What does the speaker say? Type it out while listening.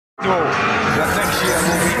that next year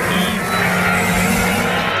will be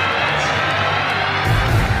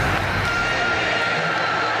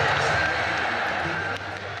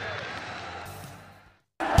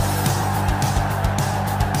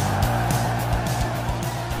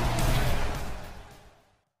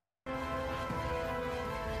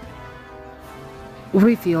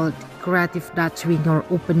Revealed creative Dutch winger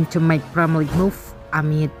open to make Premier League move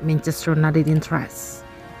amid Manchester United interest.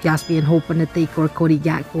 PSV Eindhoven taker Cody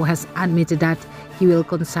Gakpo has admitted that he will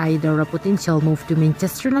consider a potential move to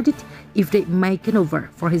Manchester United if they make an offer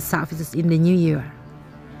for his services in the new year.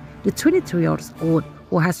 The 23-year-old,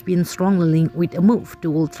 who has been strongly linked with a move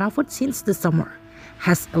to Old Trafford since the summer,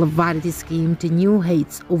 has elevated his game to new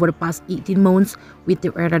heights over the past 18 months with the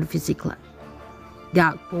Eredivisie club.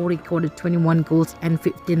 Gakpo recorded 21 goals and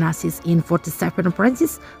 15 assists in 47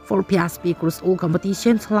 appearances for PSV across all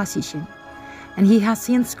competitions last season, and he has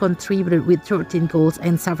since contributed with 13 goals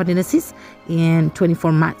and 17 assists in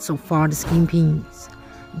 24 matches so far this campaign.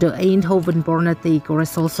 The Eindhoven-born attacker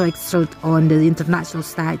has also excelled on the international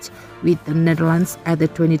stage with the Netherlands at the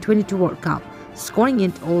 2022 World Cup, scoring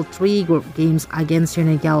in all 3 group games against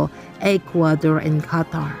Senegal, Ecuador and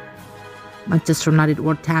Qatar. Manchester United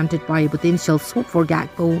were tempted by a potential swap for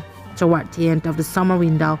Gakpo toward the end of the summer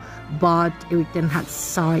window, but Erik ten Hag's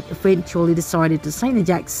side eventually decided to sign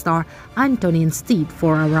Ajax star Antony instead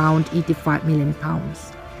for around £85 million.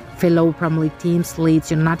 Fellow Premier League teams Leeds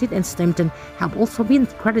United and Southampton have also been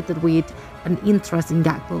credited with an interest in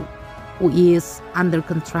Gakpo, who is under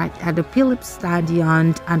contract at the Philips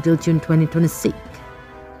Stadion until June 2026.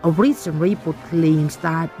 A recent report claims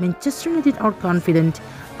that Manchester United are confident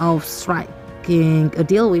of striking a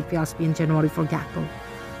deal with PSV in January for Gakpo,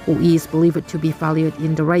 who is believed to be valued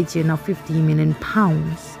in the region of £50 million.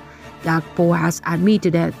 Gakpo has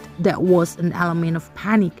admitted that there was an element of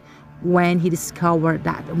panic when he discovered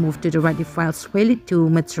that a move to the Red Devils failed to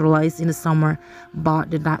materialize in the summer, but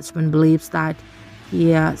the Dutchman believes that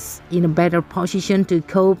he is in a better position to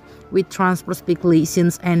cope with transfer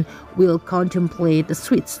speculations and will contemplate the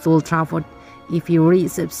switch to Old Trafford if he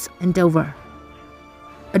receives Eindhoven.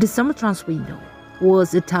 The summer transfer window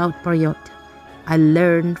was a tough period. I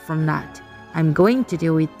learned from that. I'm going to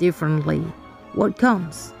do it differently. What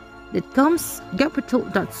comes? That comes, Gakpo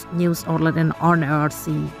told Dutch news outlet and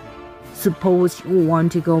RRC. Suppose you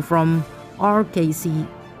want to go from RKC,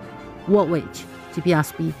 what wage, to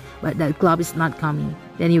PSV, but that club is not coming,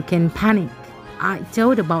 then you can panic. I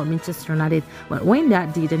thought about Manchester United, but when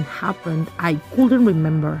that didn't happen, I couldn't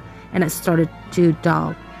remember, and I started to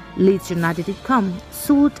doubt. Leeds United did come,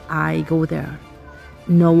 should I go there?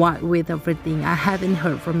 No, what with everything, I haven't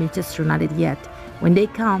heard from Manchester United yet. When they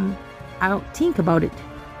come, I'll think about it.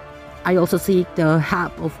 I also seek the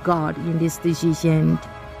help of God in this decision.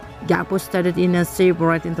 Gakpo stated in a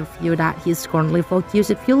separate interview that he is currently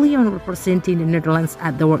focused fully on representing the Netherlands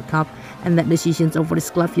at the World Cup, and that decisions over his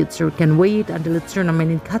club future can wait until the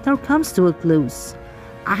tournament in Qatar comes to a close.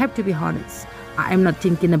 I have to be honest, I am not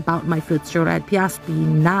thinking about my future at PSV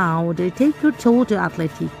now. The taker told the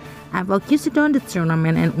Athletic, I'm focused on the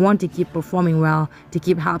tournament and want to keep performing well, to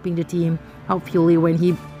keep helping the team. Hopefully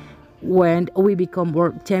when we become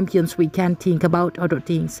world champions, we can think about other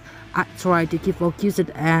things. I try to keep focused,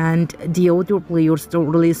 and the other players don't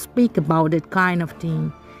really speak about that kind of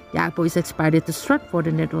thing. Gakpo is expected to start for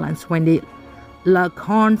the Netherlands when they lock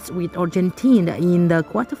horns with Argentina in the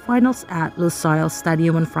quarterfinals at Lusail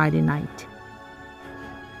Stadium on Friday night.